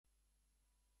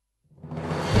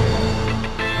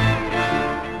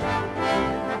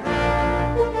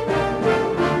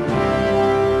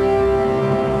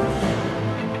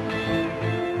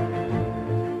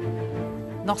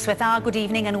Noswaith dda, good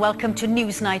evening and welcome to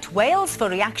Newsnight Wales for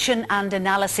reaction and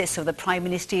analysis of the Prime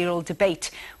Ministerial debate,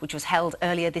 which was held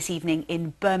earlier this evening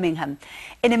in Birmingham.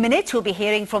 In a minute, we'll be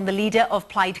hearing from the leader of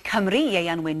Plaid Cymru,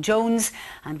 Ieuan Wyn-Jones,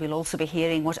 and we'll also be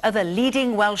hearing what other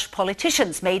leading Welsh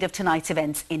politicians made of tonight's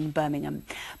events in Birmingham.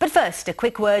 But first, a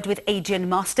quick word with Adrian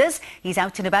Masters. He's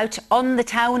out and about on the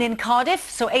town in Cardiff.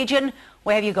 So, Adrian,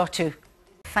 where have you got to?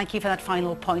 Thank you for that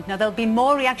final point. Now, there'll be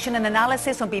more reaction and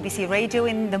analysis on BBC Radio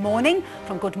in the morning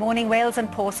from Good Morning Wales and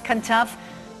Post Cyntaf.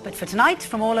 But for tonight,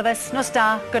 from all of us, nos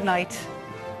da, good night.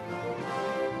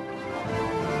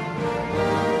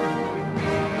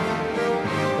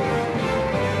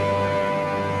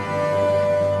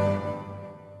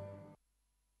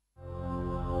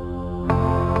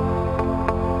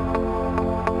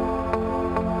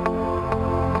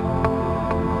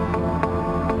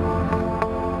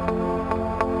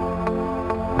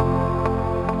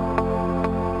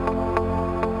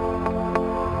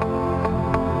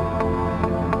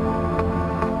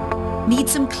 Need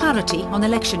some clarity on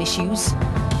election issues?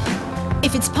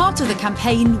 If it's part of the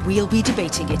campaign, we'll be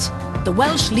debating it. The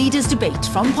Welsh Leaders Debate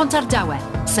from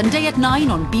Pontardawe, Sunday at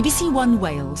 9 on BBC1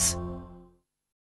 Wales.